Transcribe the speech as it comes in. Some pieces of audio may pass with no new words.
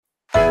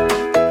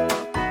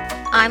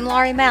I'm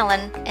Laurie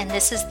Mallon, and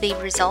this is the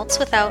Results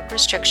Without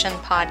Restriction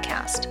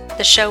podcast,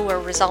 the show where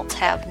results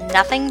have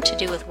nothing to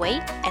do with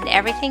weight and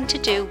everything to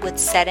do with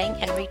setting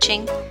and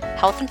reaching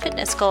health and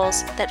fitness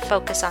goals that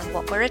focus on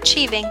what we're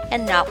achieving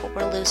and not what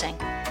we're losing.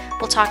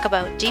 We'll talk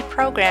about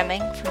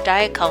deprogramming from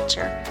diet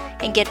culture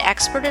and get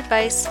expert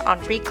advice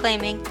on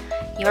reclaiming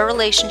your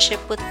relationship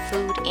with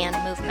food and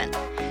movement.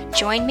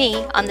 Join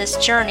me on this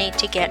journey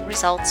to get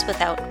results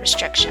without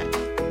restriction.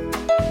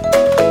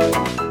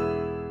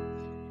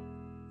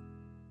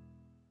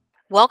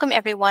 Welcome,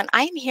 everyone.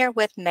 I am here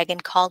with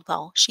Megan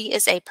Caldwell. She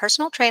is a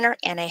personal trainer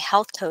and a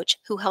health coach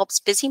who helps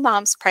busy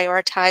moms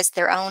prioritize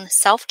their own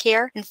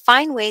self-care and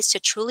find ways to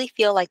truly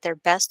feel like their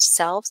best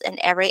selves in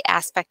every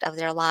aspect of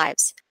their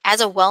lives. As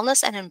a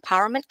wellness and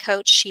empowerment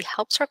coach, she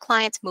helps her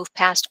clients move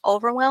past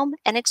overwhelm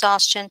and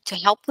exhaustion to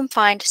help them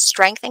find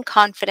strength and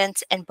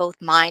confidence in both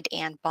mind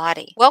and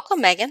body.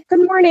 Welcome, Megan.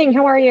 Good morning.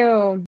 How are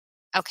you?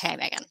 Okay,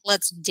 Megan,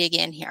 let's dig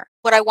in here.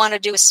 What I want to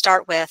do is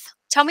start with,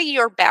 tell me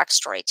your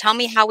backstory. Tell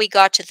me how we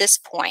got to this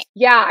point.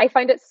 Yeah, I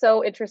find it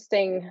so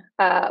interesting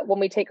when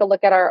we take a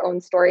look at our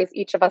own stories.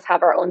 Each of us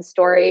have our own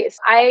stories.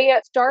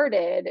 I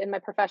started in my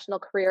professional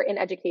career in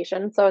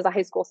education. So I was a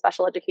high school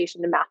special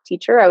education and math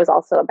teacher. I was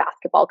also a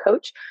basketball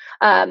coach,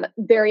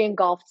 very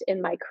engulfed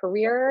in my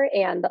career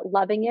and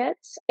loving it,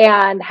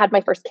 and had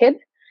my first kid.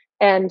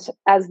 And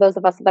as those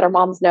of us that are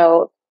moms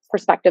know,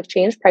 perspective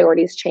change,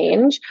 priorities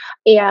change.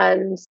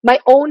 And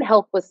my own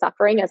health was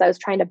suffering as I was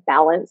trying to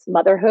balance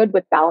motherhood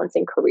with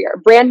balancing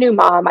career. Brand new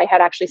mom, I had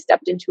actually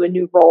stepped into a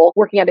new role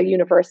working at a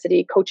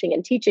university, coaching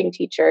and teaching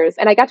teachers.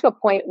 And I got to a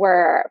point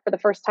where for the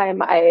first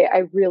time,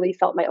 I really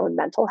felt my own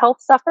mental health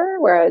suffer,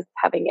 where I was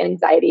having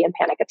anxiety and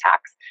panic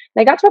attacks.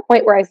 And I got to a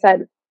point where I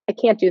said, I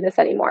can't do this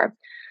anymore.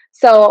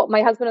 So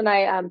my husband and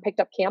I picked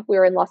up camp. We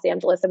were in Los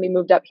Angeles and we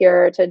moved up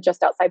here to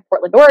just outside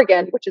Portland,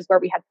 Oregon, which is where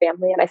we had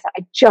family. And I said,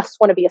 I just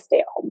want to be a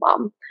stay-at-home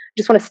mom. I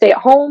just want to stay at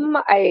home.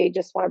 I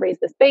just want to raise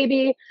this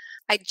baby.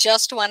 I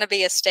just want to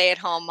be a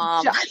stay-at-home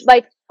mom.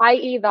 Like,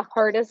 i.e. the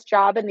hardest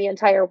job in the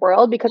entire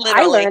world, because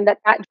Literally. I learned that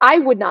I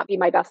would not be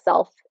my best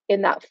self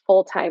in that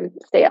full-time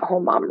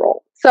stay-at-home mom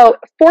role. So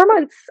 4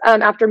 months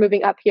after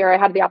moving up here, I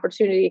had the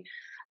opportunity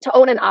to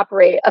own and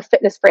operate a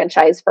fitness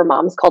franchise for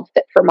moms called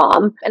Fit for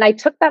Mom. And I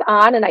took that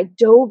on and I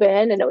dove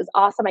in, and it was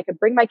awesome. I could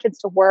bring my kids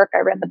to work. I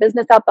ran the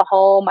business out the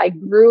home. I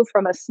grew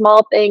from a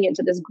small thing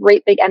into this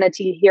great big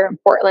entity here in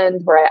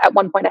Portland, where at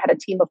one point I had a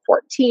team of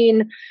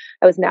 14.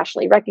 I was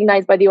nationally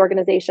recognized by the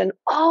organization,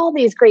 all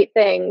these great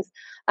things.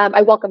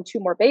 I welcomed 2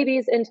 more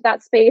babies into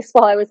that space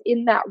while I was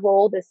in that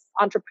role, this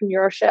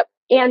entrepreneurship.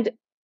 And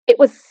it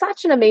was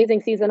such an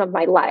amazing season of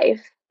my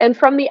life. And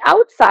from the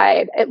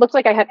outside, it looked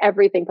like I had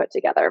everything put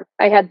together.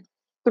 I had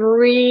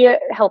 3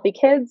 healthy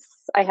kids.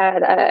 I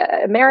had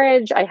a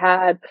marriage. I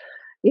had,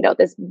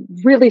 this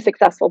really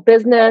successful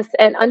business.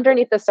 And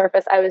underneath the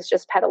surface, I was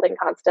just pedaling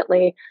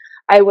constantly.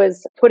 I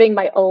was putting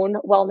my own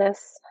wellness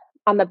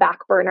on the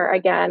back burner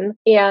again.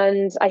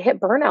 And I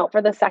hit burnout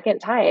for the second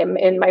time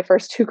in my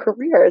first 2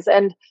 careers.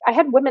 And I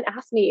had women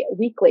ask me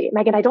weekly,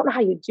 Megan, I don't know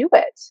how you do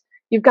it.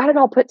 You've got it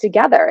all put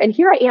together. And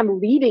here I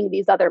am leading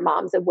these other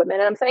moms and women.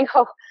 And I'm saying,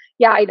 oh,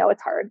 yeah, I know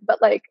it's hard, but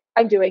like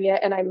I'm doing it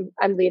and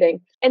I'm leading.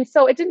 And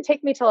so it didn't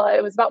take me till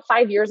it was about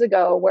 5 years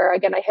ago where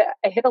again, I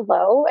hit a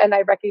low and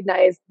I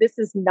recognized this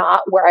is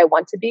not where I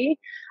want to be.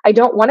 I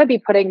don't want to be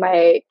putting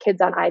my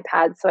kids on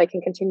iPads so I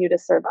can continue to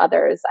serve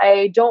others.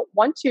 I don't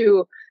want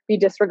to be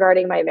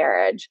disregarding my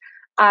marriage.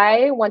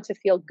 I want to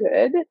feel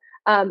good.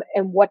 And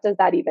what does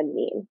that even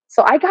mean?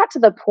 So I got to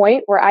the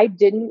point where I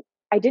didn't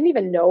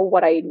even know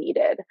what I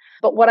needed.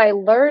 But what I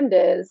learned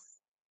is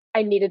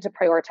I needed to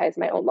prioritize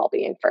my own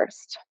well-being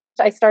first.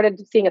 I started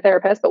seeing a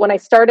therapist, but when I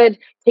started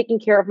taking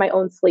care of my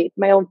own sleep,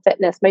 my own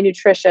fitness, my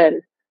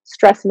nutrition,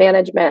 stress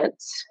management,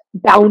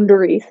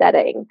 boundary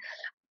setting,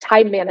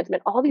 time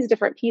management, all these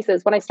different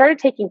pieces, when I started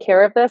taking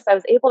care of this, I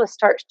was able to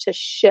start to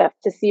shift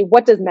to see,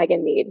 what does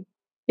Megan need?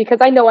 Because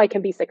I know I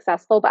can be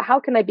successful, but how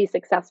can I be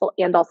successful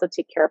and also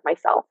take care of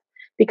myself?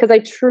 Because I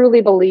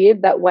truly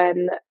believe that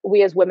when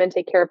we as women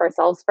take care of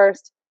ourselves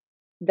first,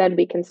 then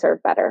we can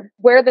serve better.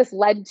 Where this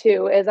led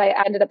to is I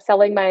ended up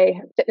selling my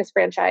fitness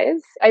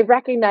franchise. I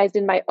recognized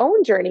in my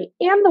own journey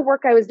and the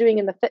work I was doing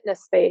in the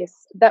fitness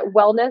space that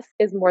wellness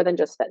is more than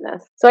just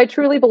fitness. So I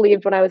truly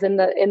believed when I was in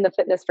the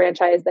fitness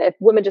franchise that if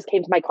women just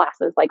came to my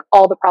classes, like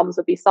all the problems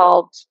would be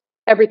solved.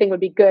 Everything would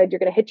be good. You're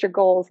going to hit your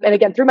goals. And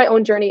again, through my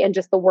own journey and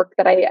just the work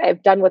that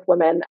I've done with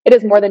women, it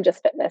is more than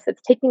just fitness.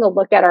 It's taking a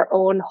look at our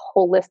own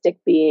holistic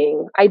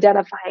being,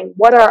 identifying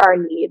what are our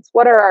needs,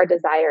 what are our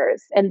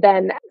desires, and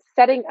then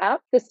setting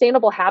up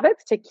sustainable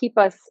habits to keep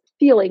us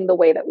feeling the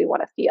way that we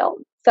want to feel.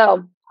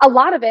 So a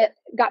lot of it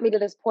got me to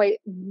this point,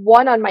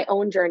 1, on my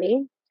own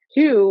journey,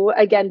 2,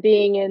 again,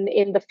 being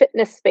in the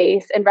fitness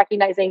space and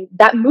recognizing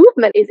that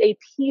movement is a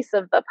piece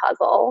of the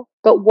puzzle,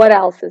 but what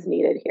else is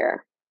needed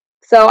here?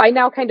 So I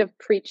now kind of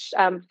preach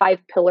 5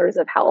 pillars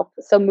of health.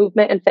 So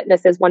movement and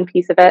fitness is one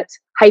piece of it.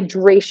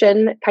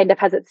 Hydration kind of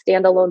has its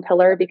standalone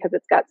pillar because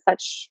it's got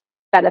such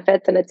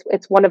benefits, and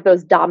it's one of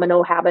those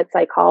domino habits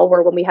I call,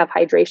 where when we have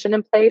hydration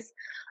in place,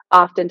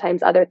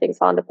 oftentimes other things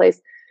fall into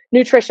place.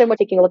 Nutrition, we're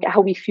taking a look at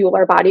how we fuel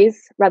our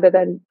bodies rather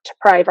than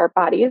deprive our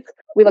bodies.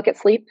 We look at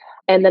sleep.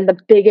 And then the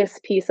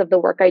biggest piece of the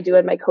work I do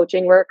in my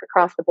coaching work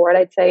across the board,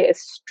 I'd say,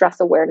 is stress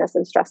awareness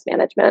and stress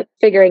management,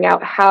 figuring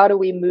out how do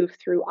we move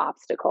through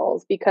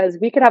obstacles, because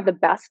we could have the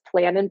best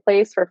plan in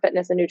place for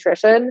fitness and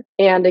nutrition.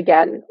 And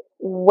again,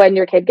 when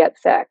your kid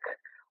gets sick,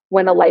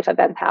 when a life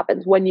event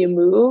happens, when you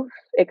move,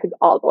 it could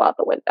all go out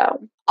the window.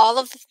 All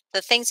of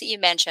the things that you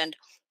mentioned,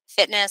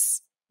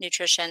 fitness,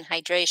 nutrition,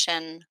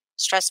 hydration,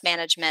 stress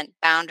management,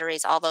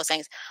 boundaries, all those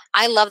things.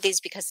 I love these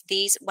because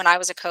when I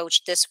was a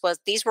coach,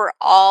 these were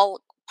all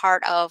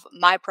part of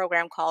my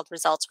program called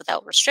Results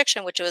Without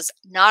Restriction, which was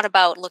not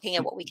about looking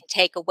at what we can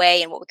take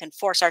away and what we can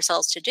force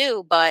ourselves to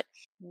do, but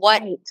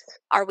what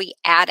are we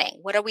adding?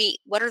 What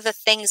are the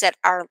things that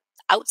are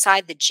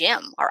outside the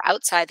gym or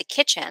outside the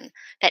kitchen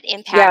that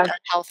impact our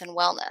health and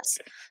wellness?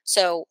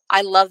 So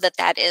I love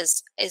that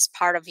is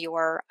part of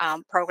your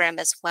program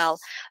as well.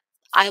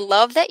 I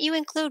love that you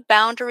include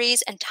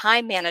boundaries and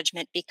time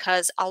management,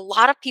 because a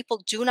lot of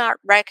people do not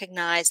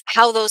recognize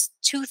how those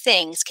two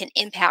things can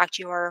impact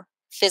your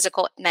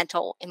physical,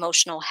 mental,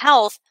 emotional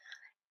health,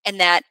 and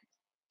that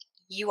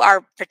you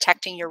are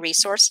protecting your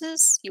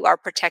resources, you are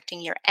protecting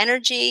your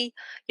energy,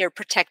 you're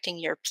protecting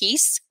your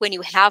peace when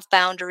you have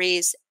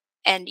boundaries,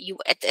 and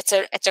it's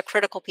a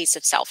critical piece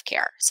of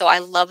self-care. So I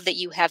love that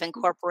you have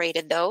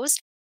incorporated those.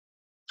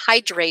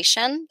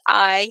 Hydration.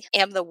 I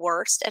am the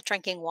worst at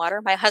drinking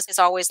water. My husband's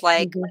always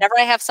like, whenever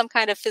I have some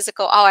kind of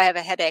physical, I have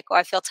a headache, or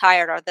I feel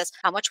tired, or this,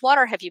 how much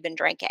water have you been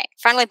drinking?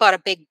 Finally bought a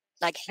big,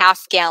 like,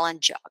 half-gallon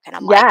jug. And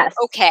I'm like,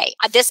 okay,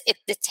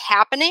 it's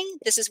happening.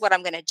 This is what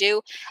I'm going to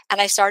do. And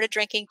I started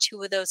drinking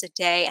 2 of those a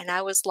day. And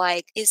I was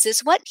like, is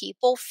this what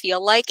people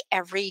feel like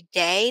every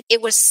day?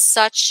 It was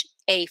such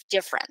a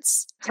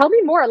difference. Tell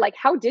me more. Like,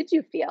 how did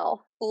you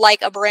feel?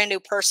 Like a brand new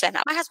person.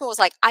 My husband was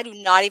like, I do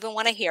not even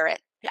want to hear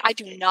it. I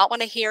do not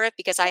want to hear it,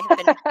 because I've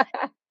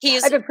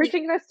been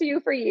preaching this to you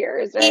for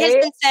years, right? He has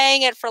been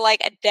saying it for like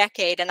a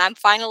decade, and I'm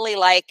finally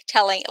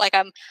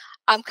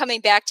I'm coming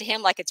back to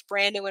him like it's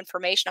brand new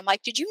information. I'm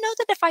like, did you know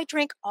that if I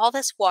drink all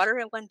this water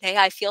in one day,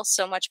 I feel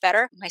so much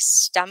better? My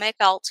stomach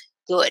felt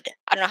good.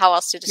 I don't know how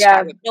else to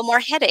describe it. No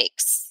more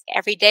headaches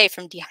every day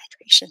from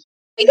dehydration.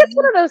 I think it's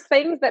one of those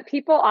things that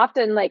people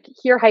often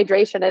hear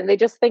hydration and they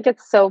just think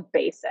it's so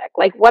basic.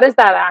 Like, what is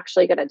that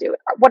actually going to do?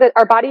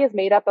 Our body is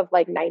made up of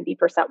 90%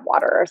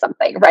 water or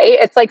something, right?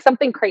 It's like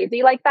something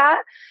crazy like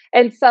that.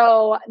 And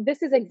so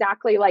this is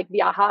exactly like the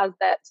ahas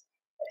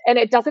and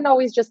it doesn't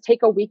always just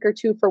take a week or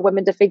two for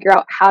women to figure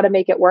out how to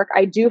make it work.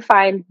 I do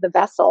find the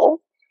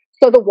vessel,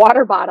 so the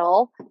water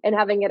bottle, and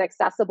having it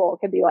accessible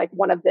can be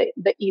one of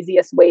the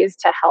easiest ways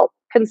to help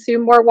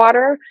consume more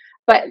water.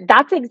 But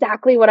that's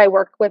exactly what I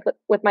work with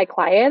my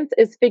clients,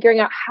 is figuring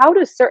out how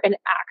do certain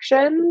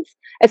actions,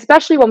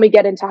 especially when we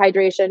get into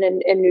hydration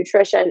and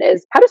nutrition,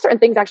 is how do certain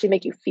things actually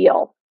make you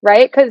feel,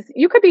 right? Because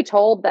you could be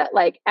told that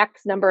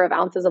X number of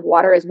ounces of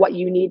water is what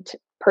you need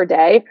per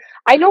day.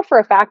 I know for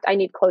a fact I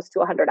need close to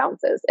 100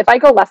 ounces. If I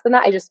go less than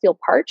that, I just feel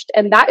parched.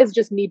 And that is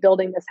just me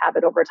building this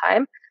habit over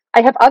time.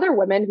 I have other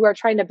women who are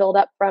trying to build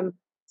up from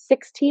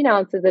 16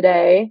 ounces a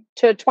day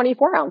to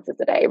 24 ounces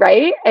a day,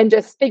 right? And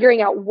just figuring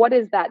out what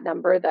is that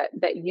number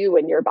that you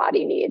and your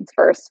body needs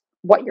versus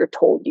what you're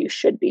told you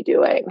should be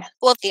doing.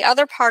 Well, the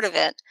other part of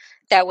it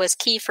that was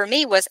key for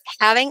me was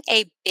having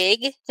a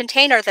big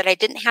container that I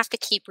didn't have to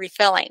keep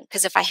refilling.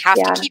 Because if I have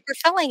to keep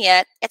refilling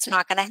it, it's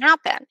not going to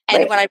happen.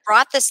 And when I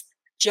brought this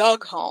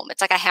jug home,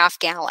 it's like a half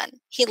gallon,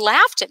 he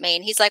laughed at me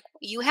and he's like,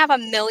 you have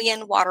 1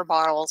 million water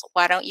bottles,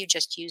 why don't you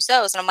just use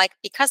those? And I'm like,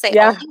 because they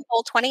only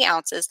hold 20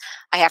 ounces.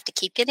 I have to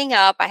keep getting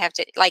up. I have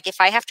to,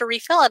 if I have to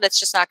refill it, it's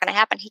just not going to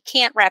happen. He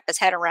can't wrap his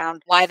head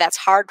around why that's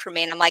hard for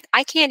me. And I'm like,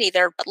 I can't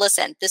either, but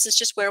listen, this is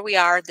just where we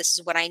are. This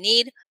is what I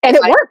need. And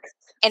it works.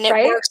 And it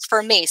works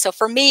for me. So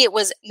for me, it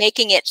was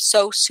making it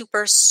so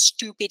super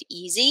stupid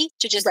easy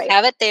to just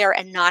have it there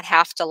and not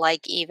have to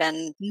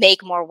even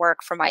make more work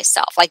for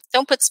myself.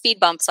 Don't put speed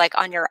bumps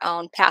on your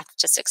own path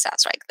to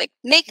success, right?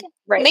 Make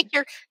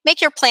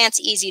your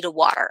plants easy to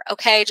water.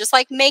 Okay. Just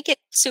make it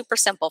super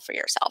simple for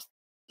yourself.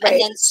 Right.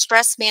 And then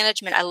stress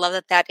management. I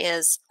love that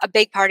is a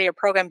big part of your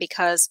program,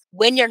 because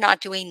when you're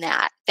not doing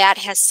that, that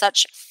has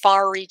such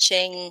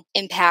far-reaching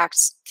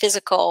impacts,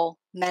 physical,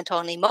 mental,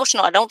 and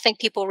emotional. I don't think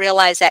people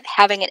realize that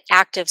having an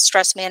active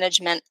stress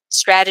management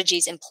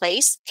strategies in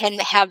place can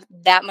have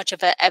that much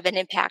of an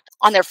impact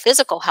on their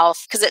physical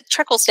health, because it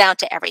trickles down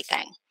to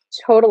everything.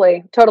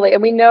 Totally.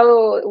 And we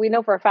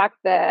know for a fact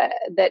that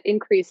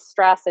increased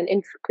stress and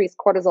increased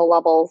cortisol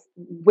levels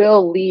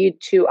will lead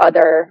to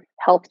other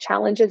health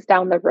challenges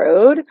down the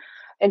road.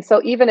 And so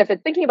even if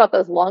it's thinking about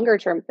those longer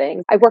term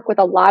things, I work with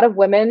a lot of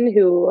women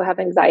who have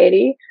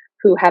anxiety,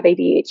 who have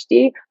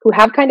ADHD, who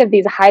have kind of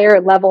these higher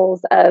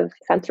levels of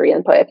sensory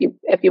input,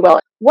 if you will.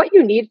 What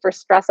you need for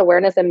stress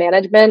awareness and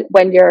management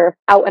when you're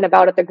out and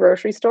about at the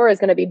grocery store is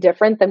going to be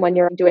different than when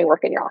you're doing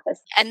work in your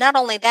office. And not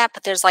only that,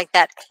 but there's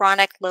that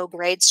chronic low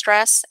grade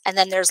stress. And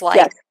then there's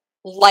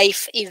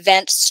life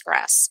event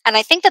stress. And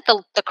I think that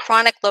the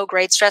chronic low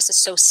grade stress is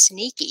so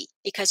sneaky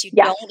because you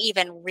Yes. don't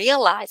even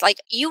realize, like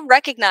you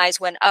recognize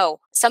when, oh,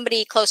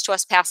 somebody close to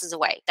us passes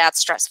away. That's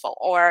stressful.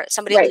 Or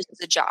somebody Right. loses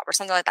a job or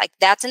something like that. Like,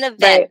 that's an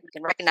event Right. you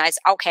can recognize,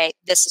 okay,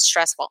 this is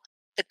stressful.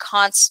 The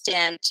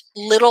constant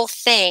little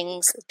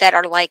things that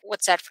are like,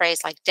 what's that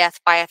phrase? Like death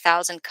by a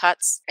thousand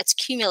cuts. It's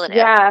cumulative.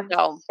 Yeah.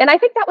 So And I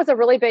think that was a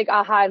really big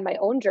aha in my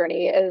own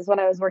journey is when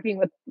I was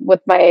working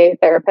with my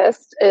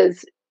therapist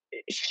is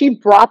she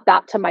brought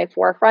that to my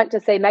forefront to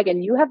say,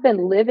 Megan, you have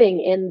been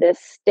living in this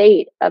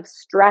state of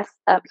stress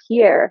up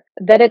here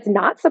that it's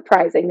not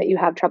surprising that you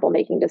have trouble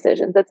making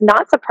decisions. It's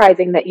not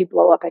surprising that you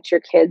blow up at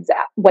your kids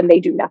when they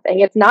do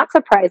nothing. It's not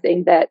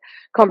surprising that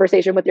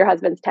conversation with your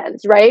husband's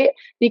tense, right?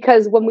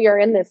 Because when we are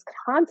in this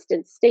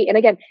constant state, and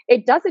again,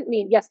 it doesn't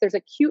mean, yes, there's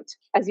acute,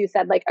 as you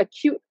said, like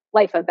acute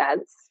life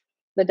events,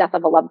 the death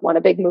of a loved one,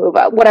 a big move,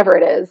 whatever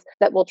it is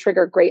that will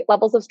trigger great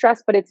levels of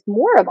stress. But it's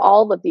more of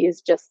all of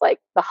these, just like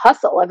the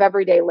hustle of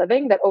everyday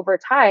living that over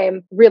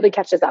time really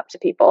catches up to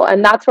people.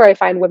 And that's where I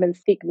find women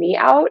seek me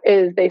out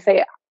is they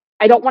say,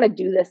 I don't want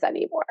to do this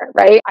anymore,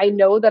 right? I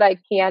know that I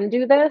can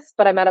do this,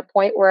 but I'm at a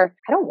point where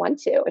I don't want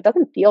to. It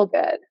doesn't feel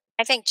good.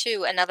 I think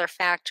too, another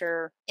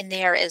factor in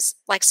there is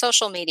like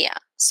social media.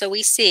 So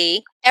we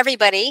see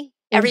everybody's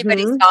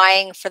Mm-hmm.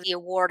 vying for the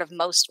award of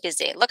most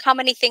busy. Look how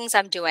many things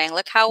I'm doing.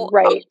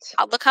 Right.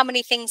 Look how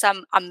many things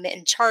I'm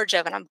in charge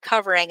of and I'm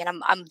covering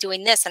and I'm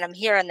doing this and I'm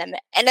here and then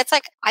and it's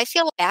like I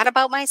feel bad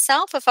about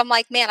myself if I'm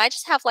like, man, I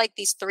just have like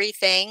these three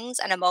things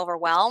and I'm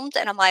overwhelmed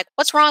and I'm like,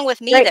 what's wrong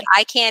with me Right. that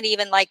I can't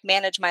even like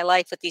manage my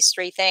life with these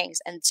three things?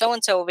 And so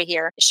over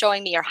here is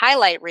showing me your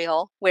highlight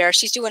reel where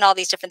she's doing all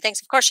these different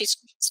things. Of course, she's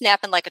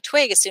snapping like a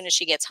twig as soon as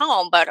she gets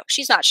home, but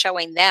she's not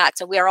showing that.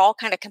 So we are all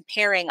kind of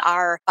comparing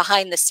our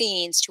behind the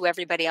scenes to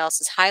everybody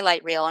else's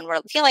highlight reel. And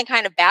we're feeling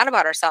kind of bad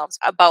about ourselves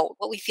about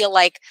what we feel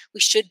like we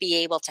should be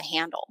able to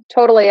handle.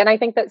 Totally. And I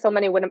think that so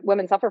many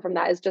women suffer from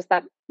that is just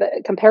that the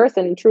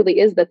comparison truly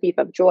is the thief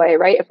of joy,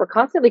 right? If we're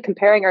constantly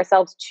comparing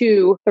ourselves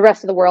to the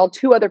rest of the world,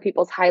 to other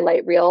people's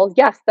highlight reels,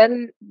 yes,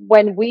 then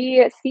when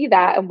we see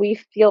that and we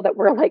feel that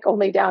we're like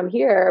only down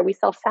here, we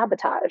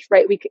self-sabotage,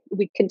 right?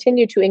 We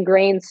continue to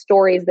ingrain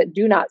stories that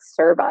do not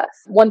serve us.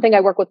 One thing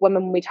I work with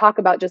women when we talk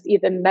about just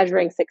even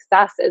measuring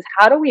success is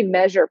how do we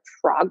measure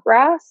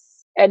progress?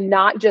 And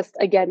not just,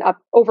 again,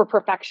 over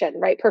perfection,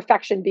 right?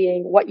 Perfection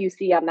being what you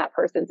see on that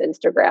person's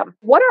Instagram.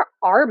 What are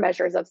our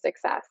measures of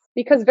success?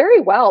 Because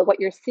very well, what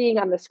you're seeing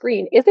on the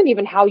screen isn't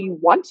even how you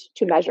want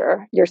to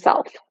measure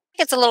yourself.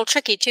 It's a little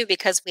tricky too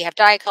because we have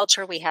diet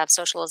culture, we have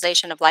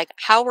socialization of like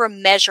how we're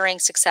measuring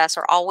success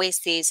are always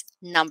these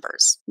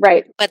numbers.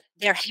 Right. But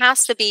there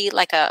has to be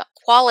like a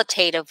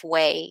qualitative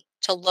way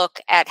to look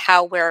at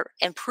how we're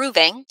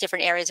improving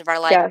different areas of our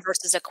life Yes.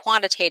 versus a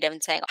quantitative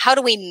and saying, how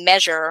do we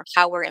measure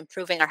how we're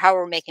improving or how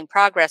we're making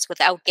progress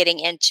without getting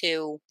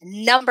into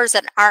numbers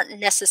that aren't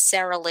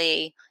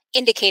necessarily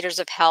indicators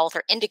of health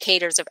or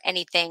indicators of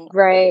anything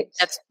Right.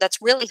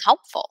 that's really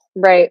helpful.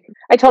 Right.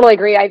 I totally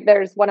agree.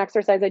 There's one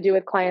exercise I do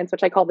with clients,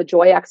 which I call the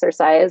joy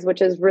exercise,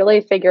 which is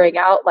really figuring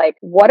out like,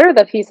 what are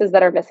the pieces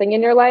that are missing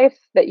in your life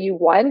that you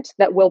want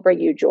that will bring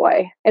you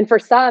joy? And for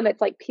some,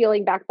 it's like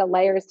peeling back the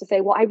layers to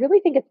say, well, I really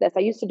think it's this. I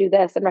used to do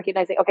this and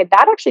recognizing, okay,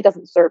 that actually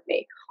doesn't serve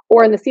me.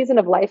 Or in the season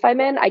of life I'm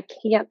in, I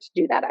can't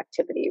do that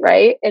activity.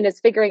 Right. And it's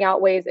figuring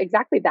out ways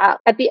exactly that.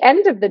 At the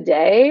end of the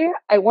day,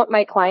 I want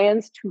my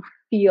clients to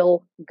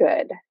feel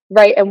good.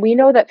 Right. And we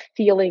know that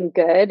feeling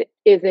good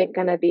isn't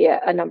going to be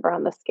a number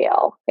on the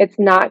scale. It's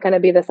not going to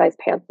be the size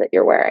pants that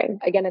you're wearing.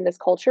 Again, in this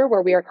culture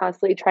where we are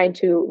constantly trying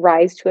to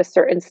rise to a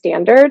certain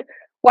standard,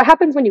 what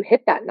happens when you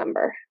hit that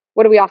number?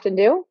 What do we often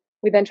do?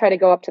 We then try to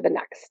go up to the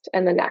next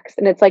and the next.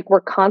 And it's like we're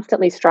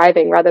constantly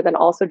striving rather than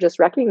also just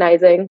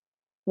recognizing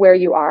where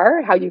you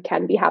are, how you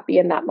can be happy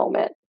in that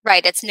moment.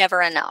 Right. It's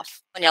never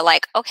enough. When you're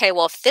like, okay,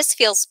 well, if this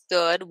feels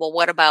good, well,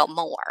 what about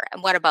more?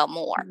 And what about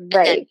more?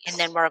 Right. And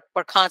then we're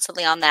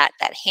constantly on that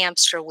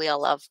hamster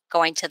wheel of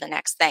going to the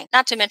next thing.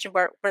 Not to mention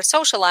we're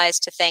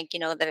socialized to think,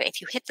 that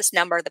if you hit this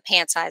number, the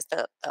pant size,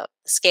 the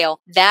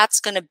scale, that's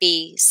going to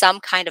be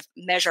some kind of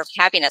measure of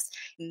happiness,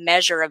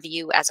 measure of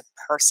you as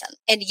a person.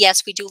 And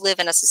yes, we do live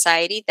in a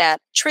society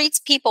that treats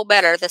people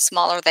better the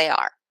smaller they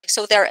are.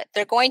 So they're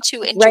going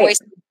to enjoy Right.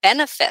 some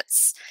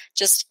benefits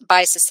just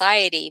by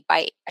society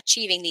by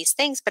achieving these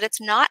things, but it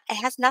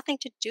has nothing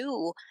to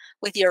do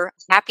with your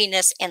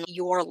happiness and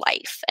your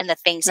life and the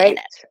things in Right.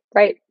 it.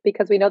 Right.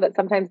 Because we know that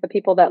sometimes the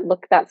people that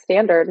look that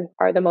standard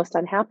are the most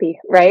unhappy,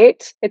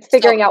 right? It's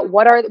figuring So out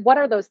what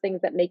are those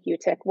things that make you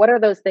tick? What are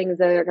those things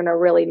that are going to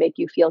really make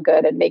you feel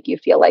good and make you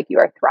feel like you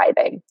are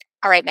thriving?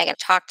 all right, Megan,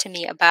 talk to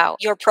me about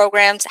your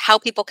programs, how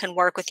people can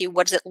work with you.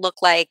 What does it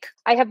look like?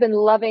 I have been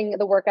loving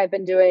the work I've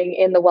been doing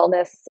in the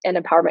wellness and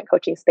empowerment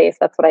coaching space.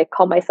 That's what I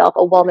call myself,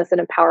 a wellness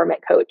and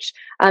empowerment coach.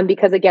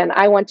 Because again,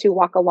 I want to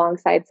walk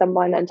alongside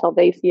someone until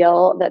they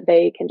feel that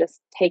they can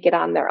just take it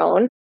on their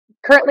own.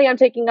 Currently, I'm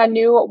taking on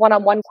new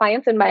one-on-one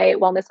clients in my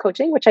wellness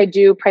coaching, which I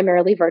do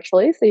primarily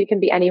virtually. So you can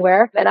be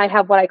anywhere. And I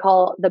have what I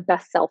call the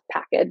best self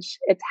package.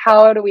 It's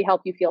how do we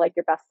help you feel like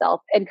your best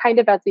self? And kind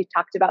of as we've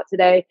talked about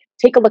today,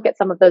 take a look at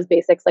some of those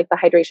basics like the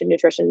hydration,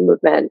 nutrition,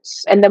 movement.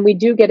 And then we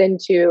do get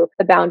into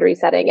the boundary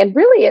setting. And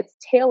really, it's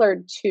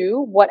tailored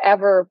to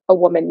whatever a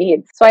woman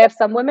needs. So I have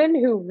some women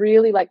who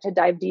really like to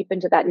dive deep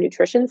into that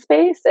nutrition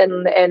space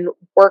and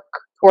work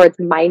towards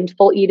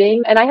mindful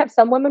eating. And I have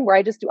some women where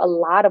I just do a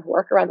lot of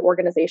work around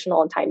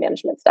organizational and time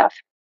management stuff.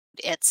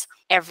 It's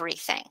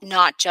everything,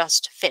 not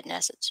just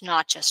fitness. It's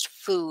not just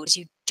food.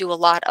 You do a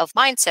lot of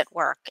mindset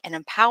work and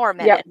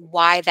empowerment Yep. and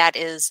why that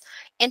is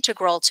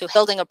integral to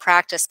building a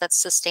practice that's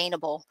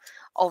sustainable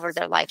over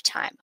their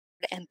lifetime.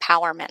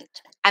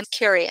 Empowerment. I'm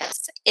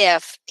curious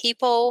if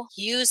people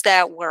use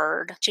that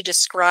word to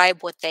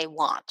describe what they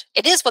want.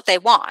 It is what they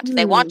want.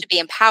 They want to be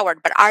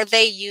empowered, but are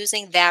they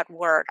using that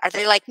word? Are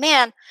they like,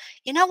 man,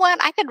 you know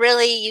what? I could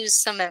really use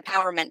some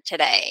empowerment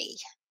today.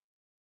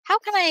 How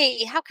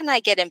can I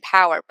get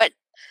empowered? But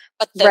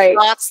the Right.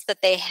 thoughts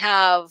that they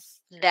have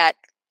that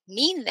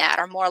mean that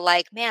are more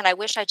like, man, I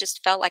wish I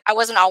just felt like I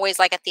wasn't always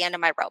like at the end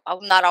of my rope.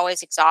 I'm not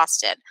always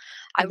exhausted.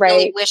 I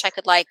really Right. wish I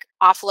could like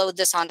offload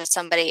this onto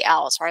somebody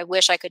else, or I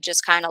wish I could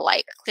just kind of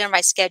like clear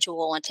my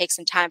schedule and take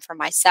some time for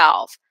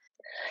myself.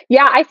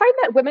 Yeah, I find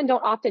that women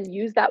don't often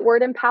use that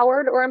word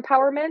empowered or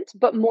empowerment,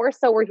 but more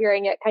so we're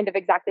hearing it kind of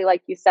exactly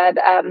like you said.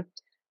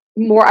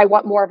 I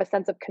want more of a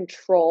sense of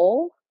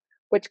control,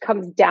 which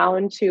comes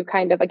down to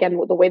kind of, again,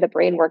 the way the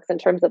brain works in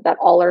terms of that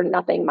all or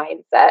nothing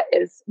mindset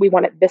is we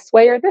want it this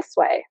way or this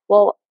way.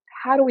 Well,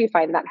 how do we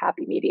find that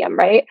happy medium,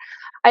 right?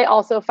 I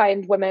also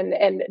find women,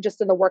 and just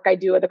in the work I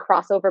do, the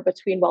crossover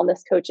between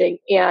wellness coaching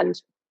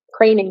and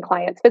training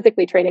clients,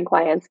 physically training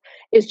clients,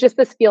 is just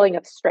this feeling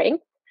of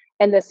strength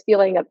and this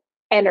feeling of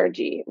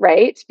energy,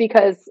 right?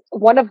 Because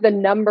one of the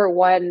number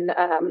one,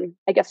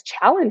 I guess,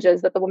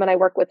 challenges that the women I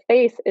work with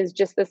face is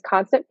just this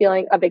constant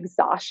feeling of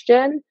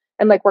exhaustion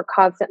and like we're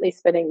constantly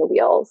spinning the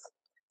wheels.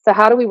 So,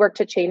 how do we work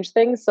to change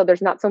things so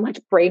there's not so much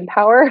brain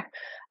power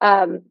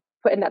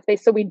put in that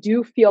space? So, we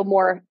do feel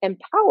more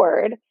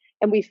empowered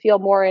and we feel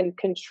more in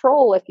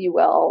control, if you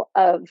will,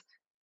 of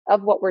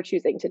what we're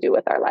choosing to do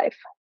with our life.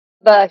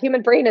 The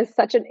human brain is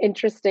such an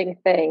interesting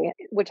thing,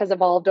 which has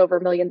evolved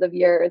over millions of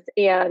years.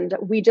 And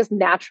we just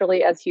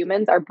naturally, as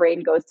humans, our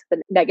brain goes to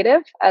the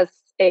negative as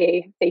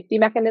a safety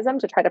mechanism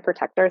to try to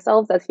protect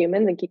ourselves as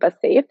humans and keep us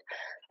safe.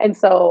 And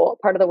so,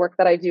 part of the work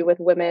that I do with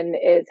women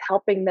is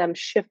helping them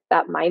shift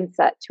that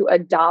mindset to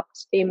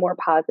adopt a more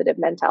positive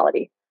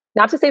mentality.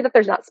 Not to say that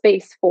there's not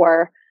space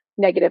for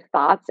negative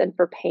thoughts and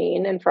for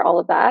pain and for all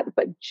of that,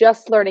 but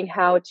just learning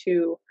how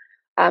to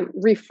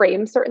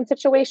reframe certain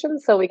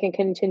situations so we can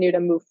continue to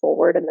move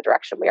forward in the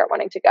direction we are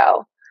wanting to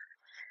go.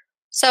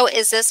 So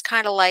is this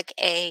kind of like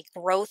a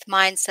growth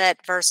mindset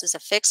versus a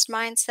fixed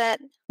mindset?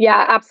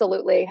 Yeah,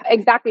 absolutely.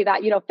 Exactly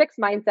that. Fixed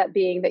mindset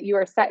being that you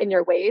are set in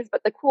your ways.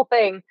 But the cool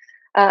thing,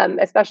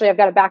 especially I've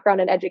got a background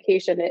in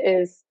education,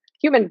 is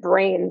human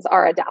brains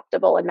are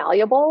adaptable and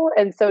malleable.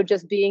 And so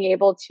just being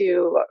able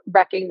to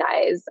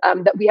recognize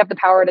that we have the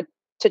power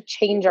to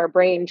change our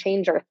brain,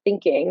 change our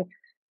thinking,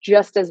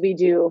 just as we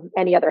do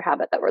any other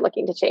habit that we're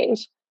looking to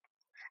change.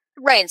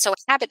 Right. And so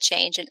habit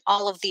change and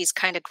all of these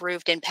kind of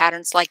grooved in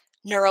patterns like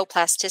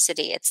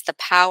neuroplasticity. It's the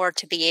power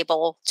to be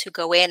able to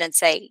go in and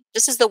say,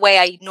 this is the way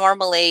I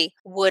normally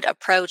would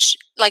approach,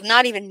 like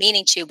not even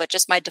meaning to, but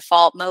just my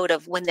default mode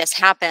of when this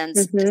happens,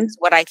 this Mm-hmm. is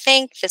what I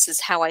think, this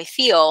is how I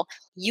feel.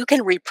 You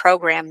can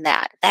reprogram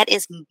that. That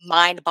is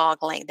mind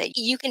boggling that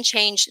you can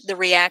change the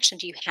reaction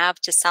you have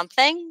to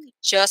something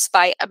just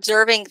by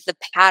observing the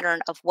pattern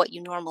of what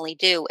you normally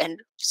do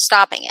and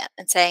stopping it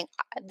and saying,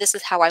 this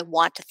is how I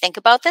want to think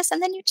about this.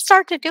 And then you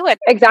start to do it.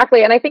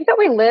 Exactly. And I think that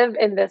we live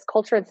in this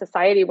culture and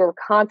society where we're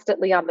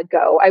constantly on the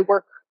go. I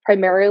work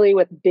primarily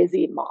with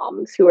busy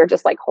moms who are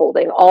just like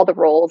holding all the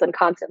roles and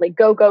constantly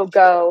go, go,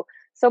 go.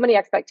 So many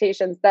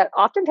expectations that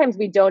oftentimes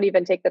we don't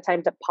even take the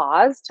time to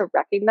pause to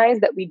recognize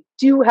that we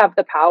do have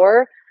the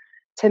power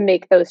to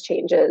make those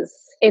changes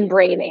in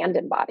brain and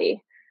in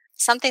body.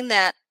 Something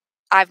that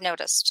I've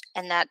noticed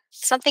and that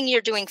something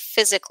you're doing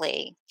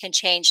physically can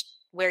change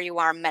where you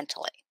are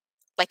mentally.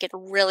 Like it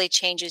really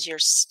changes your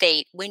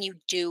state when you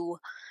do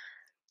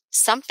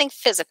something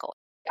physical.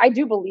 I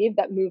do believe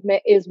that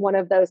movement is one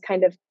of those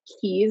kind of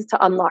keys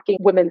to unlocking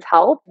women's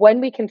health.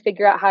 When we can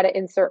figure out how to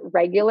insert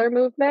regular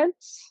movement,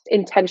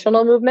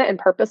 intentional movement, and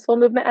purposeful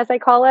movement, as I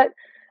call it,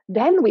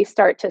 then we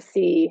start to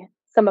see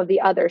some of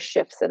the other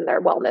shifts in their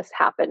wellness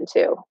happen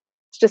too.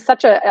 It's just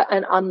such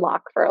an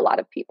unlock for a lot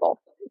of people.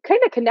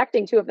 Kind of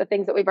connecting two of the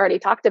things that we've already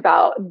talked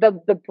about,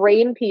 the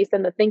brain piece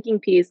and the thinking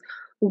piece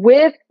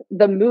with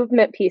the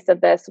movement piece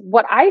of this.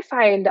 What I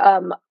find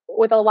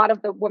with a lot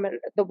of the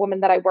women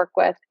that I work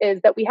with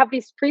is that we have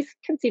these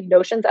preconceived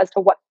notions as to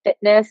what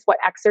fitness, what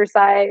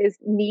exercise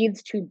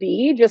needs to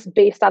be just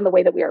based on the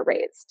way that we are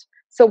raised.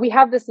 So we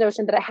have this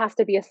notion that it has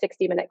to be a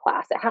 60-minute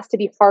class. It has to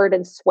be hard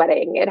and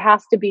sweating. It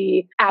has to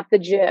be at the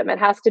gym. It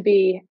has to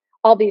be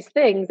all these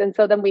things. And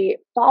so then we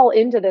fall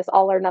into this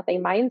all or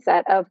nothing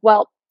mindset of,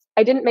 well,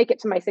 I didn't make it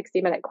to my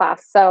 60-minute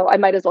class, so I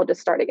might as well just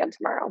start again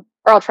tomorrow,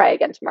 or I'll try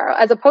again tomorrow,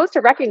 as opposed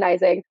to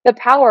recognizing the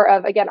power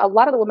of, again, a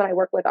lot of the women I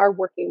work with are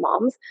working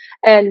moms,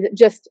 and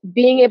just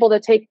being able to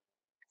take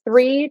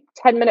 3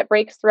 10-minute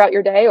breaks throughout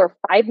your day, or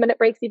 5-minute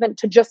breaks even,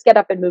 to just get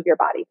up and move your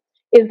body.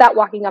 Is that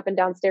walking up and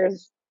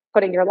downstairs,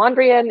 putting your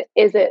laundry in?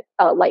 Is it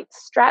a light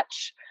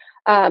stretch?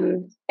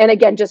 And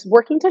again, just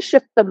working to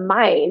shift the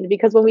mind,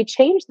 because when we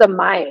change the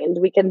mind,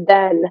 we can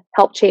then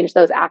help change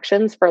those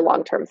actions for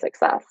long-term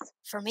success.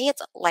 For me,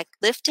 it's like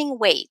lifting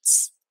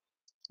weights.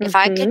 If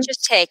I could Mm-hmm.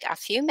 just take a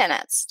few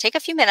minutes,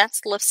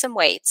 lift some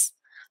weights,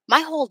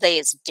 my whole day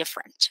is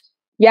different.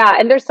 Yeah.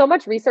 And there's so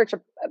much research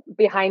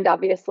behind,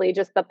 obviously,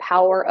 just the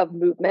power of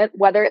movement,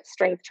 whether it's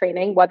strength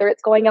training, whether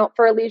it's going out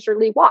for a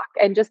leisurely walk,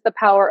 and just the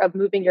power of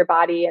moving your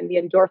body, and the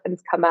endorphins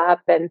come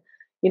up, and,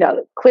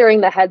 clearing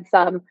the head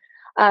some.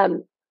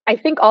 I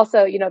think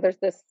also, there's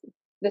this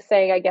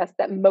saying, I guess,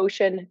 that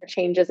motion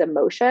changes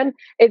emotion.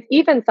 It's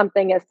even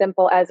something as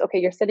simple as, okay,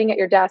 you're sitting at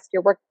your desk,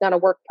 you're working on a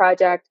work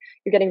project,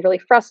 you're getting really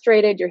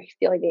frustrated, you're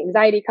feeling the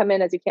anxiety come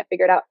in as you can't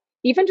figure it out.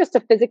 Even just to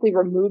physically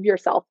remove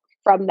yourself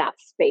from that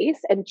space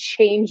and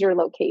change your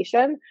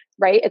location,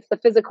 right? It's the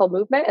physical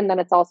movement. And then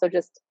it's also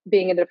just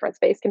being in a different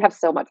space can have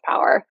so much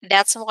power.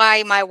 That's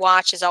why my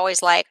watch is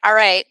always like, all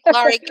right,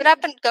 Laurie, get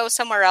up and go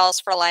somewhere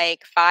else for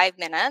like 5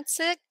 minutes.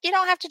 You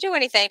don't have to do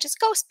anything. Just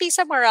go be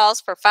somewhere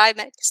else for 5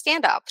 minutes.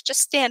 Stand up.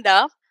 Just stand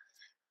up.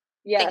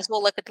 Yes. Things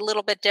will look a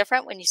little bit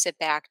different when you sit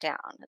back down.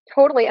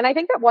 Totally. And I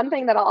think that one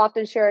thing that I'll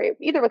often share,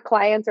 either with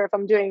clients or if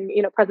I'm doing,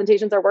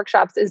 presentations or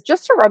workshops, is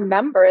just to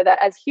remember that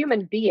as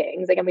human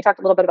beings, again, we talked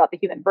a little bit about the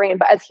human brain,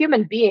 but as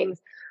human beings,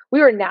 we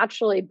were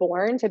naturally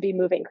born to be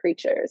moving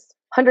creatures.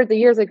 Hundreds of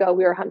years ago,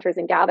 we were hunters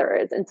and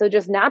gatherers. And so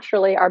just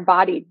naturally, our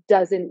body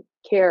doesn't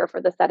care for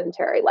the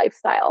sedentary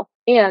lifestyle.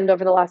 And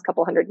over the last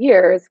couple hundred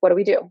years, what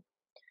do?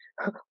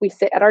 We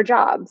sit at our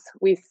jobs,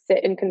 we sit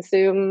and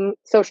consume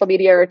social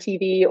media or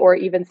TV, or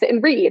even sit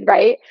and read,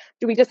 right?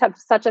 Do we just have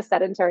such a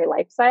sedentary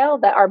lifestyle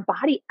that our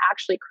body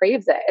actually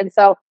craves it? And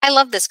so I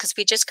love this because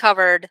we just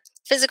covered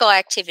physical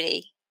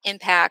activity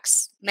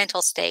impacts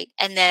mental state.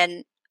 And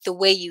then the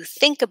way you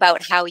think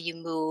about how you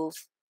move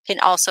can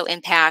also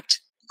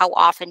impact how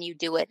often you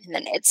do it. And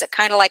then it's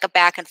kind of like a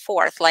back and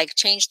forth, like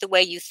change the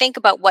way you think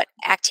about what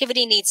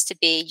activity needs to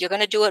be. You're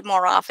going to do it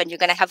more often. You're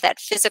going to have that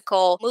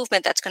physical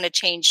movement that's going to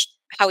change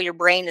how your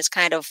brain is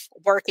kind of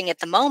working at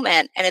the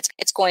moment. And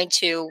it's going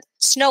to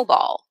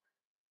snowball.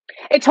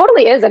 it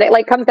totally is. And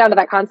it comes down to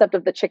that concept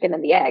of the chicken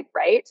and the egg,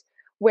 right?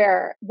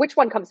 Where which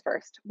one comes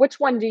first? Which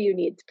one do you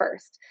need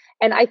first?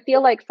 And I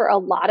feel like for a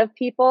lot of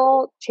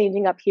people,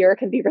 changing up here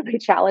can be really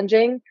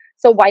challenging.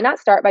 So why not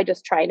start by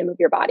just trying to move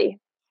your body?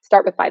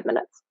 Start with 5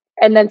 minutes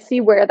and then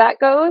see where that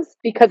goes,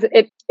 because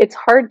it's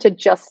hard to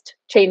just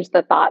change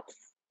the thoughts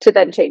to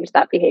then change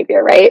that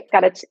behavior, right?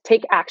 Got to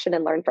take action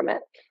and learn from it.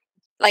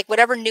 Like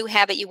whatever new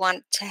habit you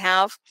want to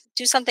have,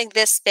 do something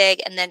this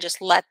big and then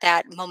just let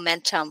that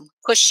momentum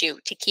push you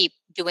to keep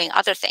doing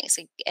other things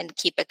and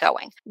keep it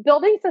going.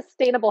 Building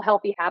sustainable,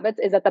 healthy habits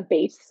is at the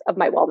base of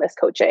my wellness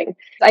coaching.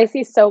 I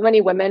see so many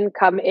women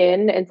come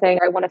in and saying,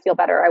 I want to feel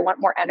better, I want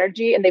more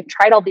energy. And they've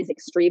tried all these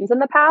extremes in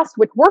the past,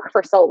 which work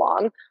for so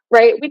long,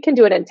 right? We can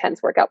do an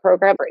intense workout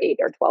program for 8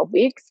 or 12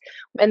 weeks.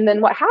 And then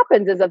what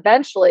happens is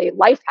eventually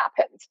life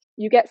happens.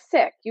 You get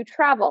sick, you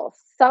travel,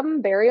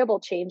 some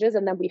variable changes,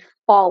 and then we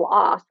fall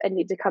off and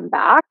need to come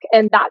back.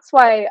 And that's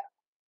why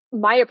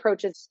my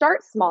approach is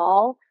start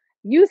small,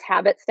 use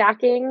habit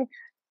stacking.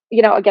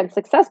 Again,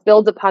 success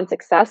builds upon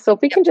success. So if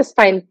we can just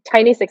find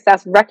tiny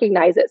success,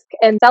 recognize it,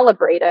 and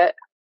celebrate it.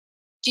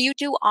 Do you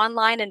do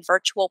online and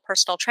virtual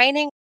personal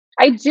training?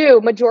 I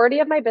do. Majority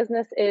of my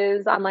business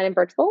is online and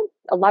virtual.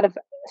 A lot of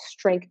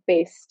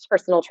strength-based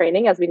personal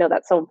training, as we know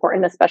that's so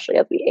important, especially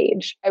as we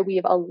age. I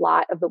weave a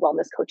lot of the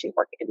wellness coaching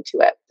work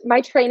into it.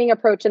 My training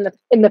approach in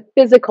the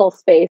physical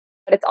space,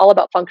 but it's all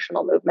about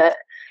functional movement.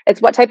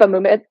 It's what type of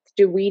movement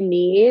do we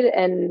need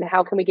and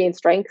how can we gain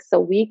strength so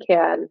we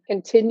can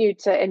continue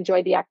to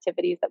enjoy the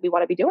activities that we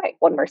want to be doing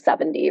when we're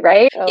 70,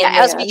 right? Yeah,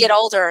 as we get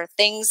older,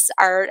 things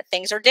are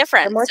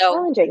different. They're more So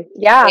challenging.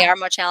 Yeah. they are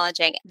more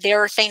challenging.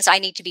 There are things I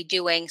need to be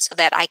doing so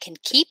that I can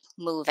keep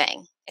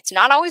moving. It's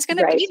not always going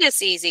to be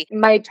this easy.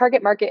 My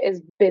target market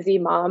is busy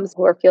moms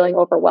who are feeling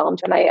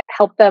overwhelmed, and I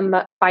help them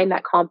find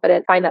that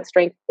confidence, find that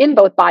strength in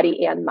both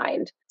body and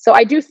mind. So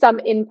I do some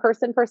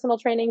in-person personal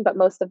training, but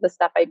most of the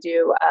stuff I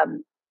do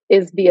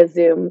is via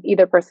Zoom,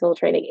 either personal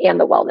training and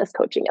the wellness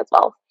coaching as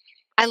well.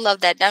 I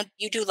love that. Now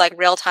you do like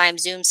real-time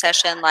Zoom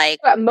session, like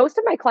most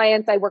of my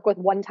clients I work with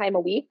one time a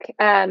week,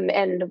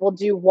 and we'll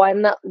do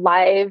one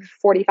live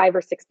 45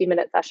 or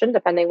 60-minute session,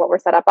 depending what we're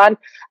set up on.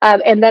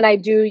 And then I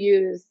do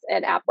use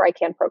an app where I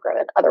can program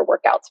in other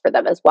workouts for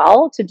them as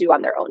well to do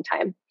on their own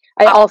time.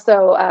 I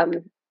also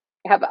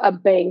have a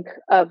bank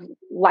of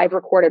live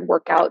recorded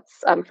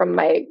workouts from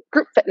my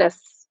group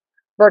fitness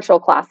virtual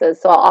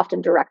classes. So I'll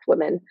often direct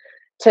women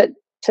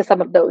to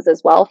some of those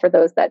as well, for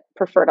those that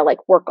prefer to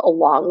work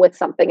along with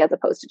something as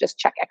opposed to just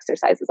check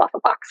exercises off a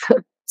box.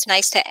 It's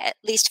nice to at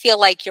least feel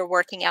like you're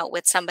working out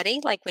with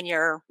somebody, like when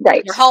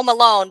Right. you're home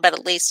alone, but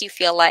at least you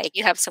feel like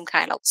you have some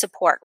kind of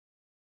support.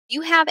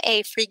 You have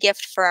a free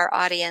gift for our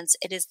audience.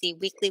 It is the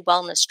weekly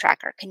wellness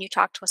tracker. Can you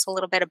talk to us a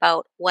little bit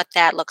about what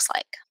that looks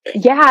like?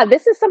 Yeah,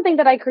 this is something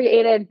that I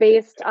created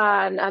based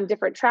on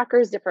different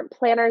trackers, different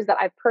planners that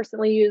I've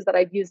personally used, that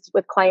I've used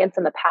with clients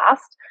in the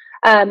past.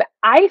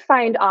 I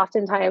find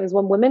oftentimes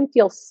when women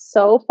feel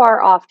so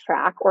far off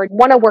track or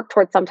want to work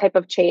towards some type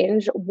of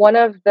change, one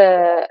of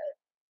the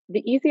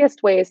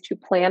easiest ways to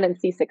plan and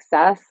see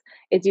success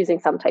is using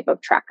some type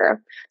of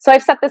tracker. So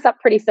I've set this up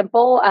pretty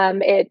simple.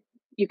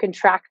 You can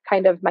track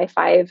kind of my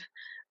 5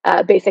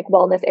 basic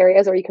wellness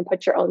areas, or you can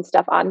put your own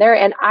stuff on there.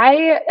 And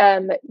I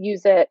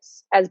use it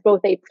as both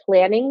a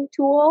planning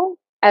tool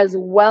as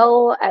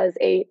well as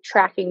a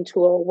tracking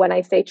tool. When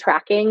I say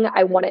tracking,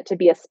 I want it to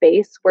be a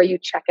space where you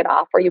check it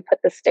off, where you put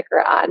the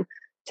sticker on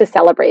to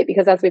celebrate.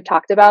 Because as we've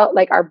talked about,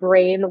 like, our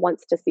brain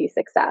wants to see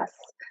success.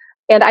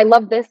 And I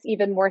love this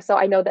even more so.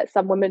 I know that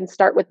some women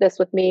start with this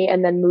with me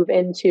and then move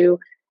into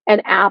an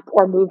app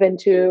or move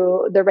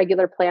into the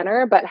regular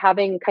planner, but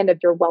having kind of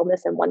your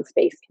wellness in one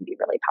space can be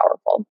really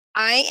powerful.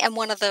 I am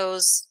one of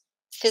those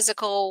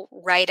physical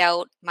write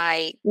out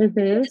my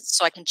Mm-hmm.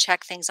 so I can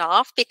check things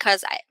off,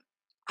 because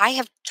I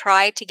have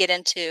tried to get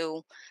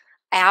into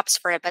apps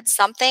for it, but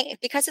something,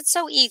 because it's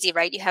so easy,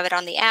 right? You have it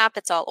on the app,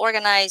 it's all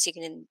organized, you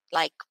can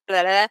like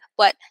blah, blah, blah,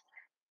 but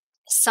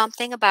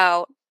something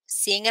about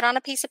seeing it on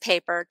a piece of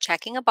paper,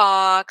 checking a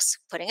box,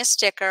 putting a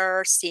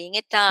sticker, seeing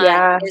it done,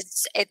 Yeah.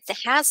 it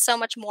has so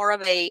much more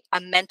of a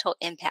mental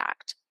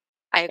impact.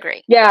 I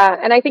agree. Yeah.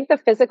 And I think the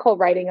physical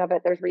writing of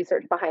it, there's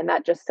research behind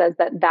that, just says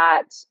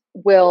that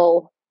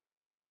will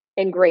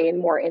ingrain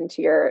more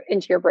into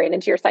your brain,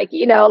 into your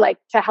psyche, like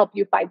to help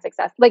you find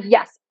success. Like,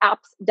 yes,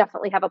 apps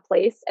definitely have a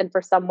place. And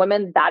for some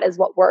women, that is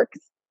what works.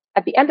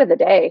 At the end of the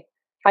day,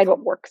 find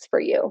what works for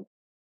you.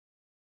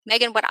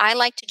 Megan, what I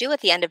like to do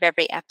at the end of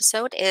every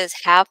episode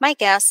is have my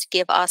guests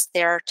give us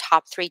their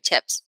top 3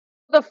 tips.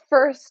 The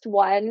first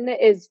one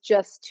is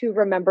just to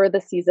remember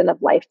the season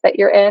of life that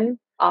you're in.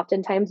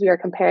 Oftentimes we are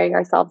comparing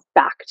ourselves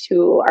back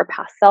to our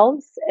past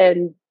selves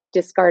and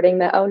discarding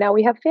that, oh, now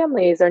we have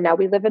families, or now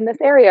we live in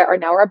this area, or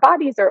now our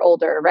bodies are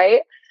older,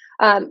 right?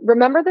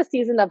 Remember the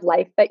season of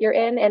life that you're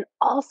in, and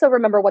also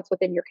remember what's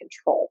within your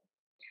control,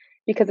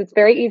 because it's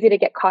very easy to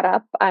get caught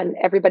up on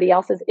everybody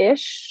else's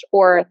ish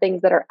or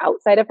things that are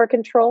outside of our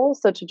control.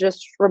 So to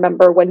just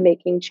remember, when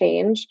making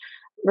change,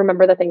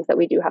 remember the things that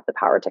we do have the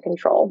power to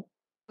control.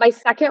 My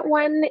second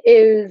one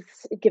is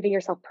giving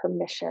yourself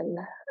permission.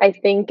 I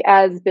think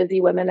as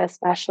busy women,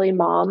 especially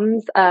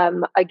moms,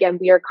 again,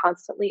 we are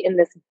constantly in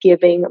this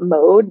giving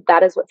mode.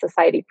 That is what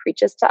society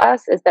preaches to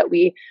us, is that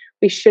we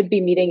should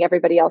be meeting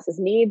everybody else's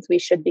needs. We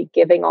should be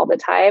giving all the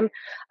time.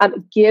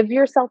 Give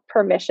yourself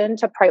permission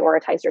to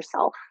prioritize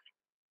yourself.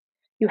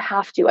 You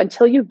have to,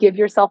 until you give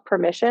yourself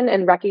permission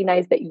and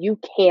recognize that you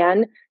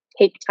can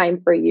take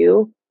time for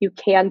you. You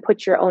can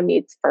put your own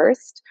needs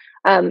first.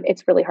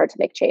 It's really hard to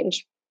make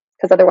change,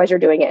 because otherwise you're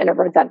doing it in a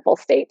resentful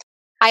state.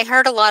 I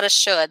heard a lot of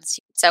shoulds.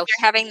 So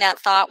you're having that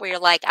thought where you're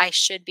like, I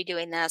should be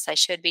doing this, I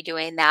should be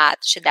doing that.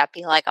 Should that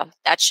be like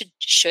that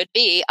should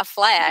be a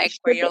flag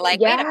where you're like,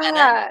 wait a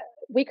minute.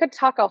 We could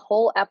talk a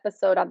whole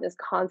episode on this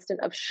constant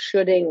of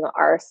shoulding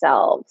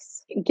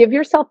ourselves. Give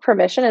yourself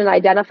permission and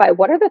identify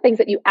what are the things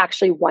that you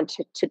actually want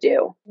to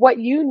do, what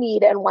you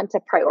need and want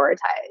to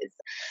prioritize.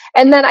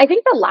 And then I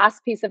think the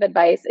last piece of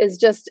advice is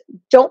just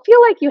don't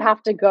feel like you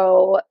have to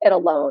go it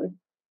alone.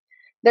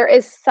 There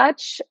is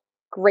such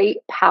great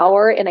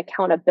power in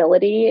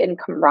accountability and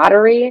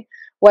camaraderie,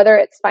 whether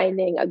it's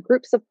finding a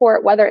group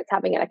support, whether it's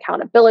having an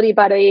accountability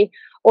buddy,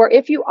 or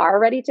if you are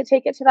ready to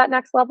take it to that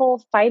next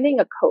level, finding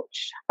a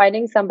coach,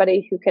 finding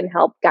somebody who can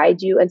help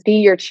guide you and be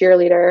your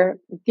cheerleader,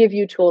 give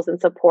you tools and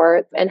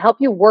support, and help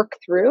you work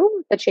through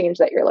the change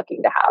that you're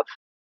looking to have.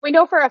 We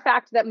know for a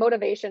fact that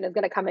motivation is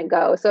going to come and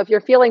go. So if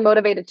you're feeling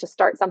motivated to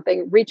start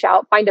something, reach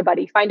out, find a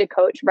buddy, find a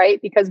coach, right?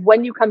 Because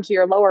when you come to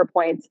your lower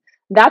points,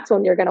 that's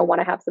when you're going to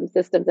want to have some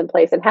systems in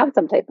place and have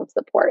some type of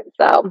support.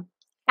 So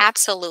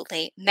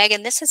absolutely.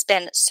 Megan, this has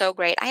been so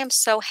great. I am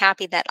so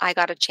happy that I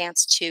got a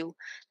chance to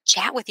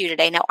chat with you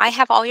today. Now, I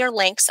have all your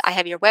links. I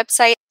have your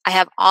website. I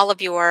have all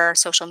of your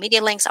social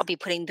media links. I'll be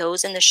putting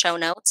those in the show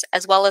notes,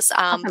 as well as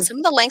some of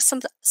the links,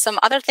 some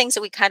other things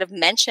that we kind of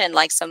mentioned,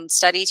 like some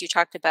studies you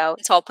talked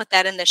about. So I'll put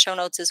that in the show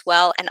notes as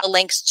well, and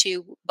links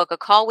to book a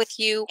call with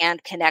you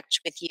and connect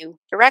with you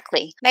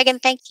directly. Megan,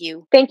 thank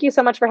you. Thank you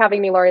so much for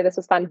having me, Lori. This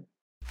was fun.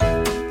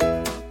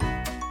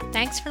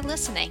 Thanks for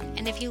listening,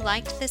 and if you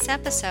liked this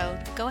episode,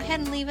 go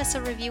ahead and leave us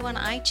a review on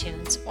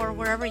iTunes or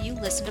wherever you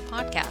listen to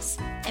podcasts.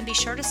 And be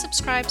sure to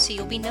subscribe so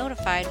you'll be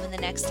notified when the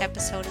next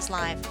episode is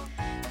live.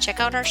 Check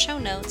out our show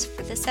notes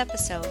for this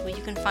episode, where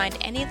you can find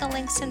any of the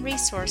links and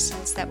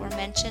resources that were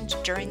mentioned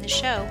during the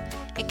show,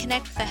 and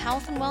connect with a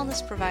health and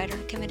wellness provider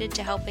committed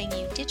to helping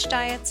you ditch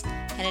diets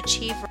and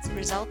achieve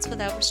results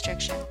without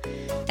restriction.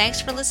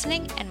 Thanks for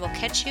listening, and we'll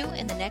catch you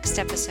in the next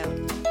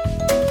episode.